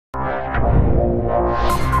Hey,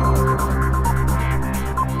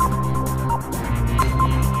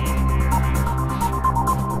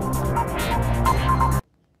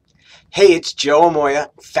 it's Joe Amoia,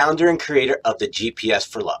 founder and creator of the GPS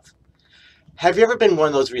for Love. Have you ever been in one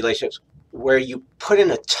of those relationships where you put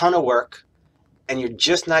in a ton of work and you're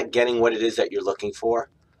just not getting what it is that you're looking for?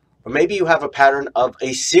 Or maybe you have a pattern of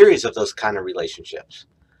a series of those kind of relationships.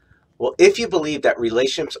 Well, if you believe that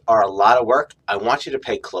relationships are a lot of work, I want you to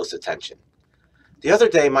pay close attention. The other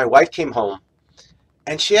day, my wife came home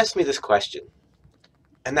and she asked me this question.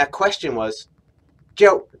 And that question was,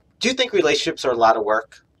 Joe, do you think relationships are a lot of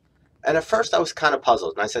work? And at first I was kind of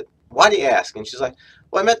puzzled. And I said, why do you ask? And she's like,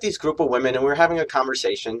 well, I met these group of women and we were having a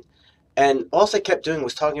conversation. And all they kept doing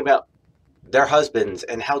was talking about their husbands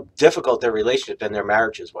and how difficult their relationship and their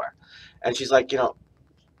marriages were. And she's like,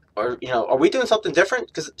 are we doing something different?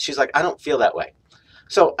 Because she's like, I don't feel that way.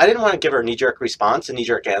 So I didn't want to give her a knee-jerk response, a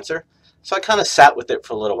knee-jerk answer. So I kind of sat with it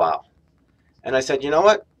for a little while. And I said, you know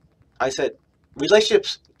what? I said,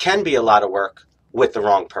 relationships can be a lot of work with the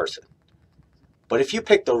wrong person. But if you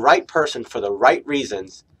pick the right person for the right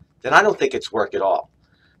reasons, then I don't think it's work at all.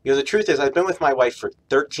 Because the truth is, I've been with my wife for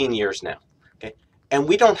 13 years now, okay? And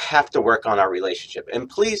we don't have to work on our relationship. And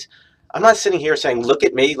please, I'm not sitting here saying, look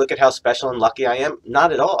at me, look at how special and lucky I am.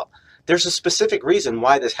 Not at all. There's a specific reason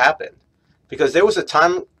why this happened. Because there was a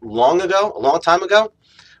time a long time ago,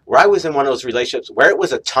 where I was in one of those relationships where it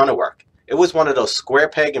was a ton of work. It was one of those square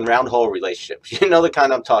peg and round hole relationships. You know the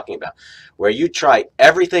kind I'm talking about, where you try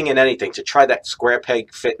everything and anything to try that square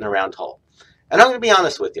peg fit in a round hole. And I'm going to be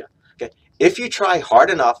honest with you. Okay, if you try hard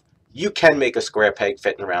enough, you can make a square peg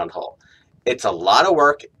fit in a round hole. It's a lot of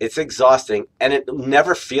work, it's exhausting, and it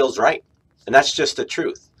never feels right. And that's just the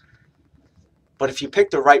truth. But if you pick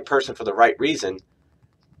the right person for the right reason,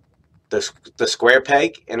 the square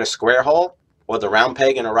peg in a square hole or the round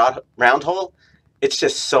peg in a round hole, it's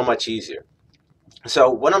just so much easier. So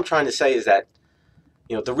what I'm trying to say is that,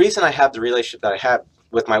 the reason I have the relationship that I have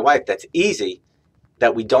with my wife that's easy,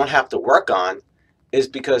 that we don't have to work on, is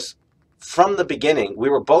because from the beginning, we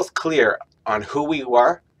were both clear on who we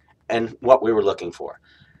were and what we were looking for.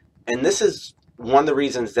 And this is one of the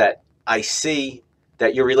reasons that I see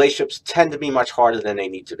that your relationships tend to be much harder than they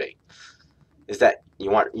need to be. Is that you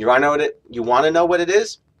want to know what it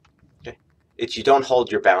is? Okay. It's you don't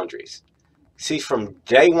hold your boundaries. See, from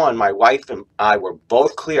day one, my wife and I were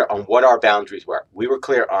both clear on what our boundaries were. We were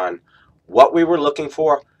clear on what we were looking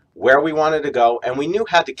for, where we wanted to go, and we knew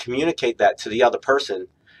how to communicate that to the other person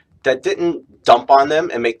that didn't dump on them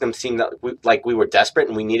and make them seem like we were desperate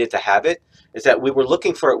and we needed to have it. Is that we were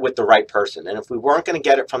looking for it with the right person. And if we weren't going to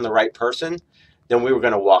get it from the right person, then we were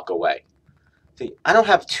going to walk away. See, I don't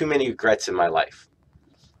have too many regrets in my life.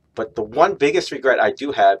 But the one biggest regret I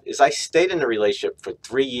do have is I stayed in a relationship for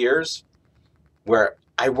 3 years where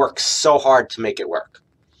I worked so hard to make it work.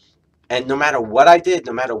 And no matter what I did,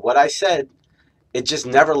 no matter what I said, it just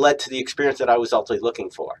never led to the experience that I was ultimately looking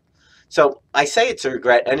for. So I say it's a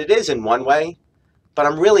regret, and it is in one way, but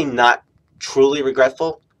I'm really not truly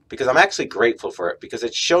regretful because I'm actually grateful for it because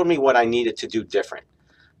it showed me what I needed to do different.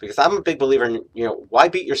 Because I'm a big believer in, why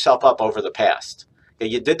beat yourself up over the past?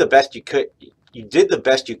 You did the best you could. You did the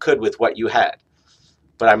best you could with what you had.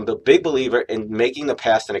 But I'm a big believer in making the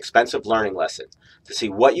past an expensive learning lesson to see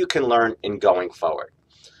what you can learn in going forward.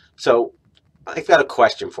 So I've got a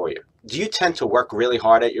question for you. Do you tend to work really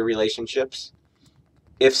hard at your relationships?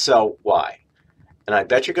 If so, why? And I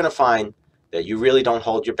bet you're going to find that you really don't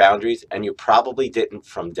hold your boundaries, and you probably didn't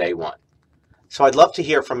from day one. So I'd love to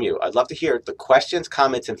hear from you. I'd love to hear the questions,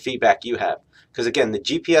 comments, and feedback you have. Because again, the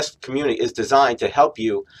GPS community is designed to help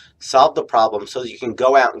you solve the problem so that you can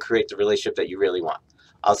go out and create the relationship that you really want.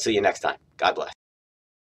 I'll see you next time. God bless.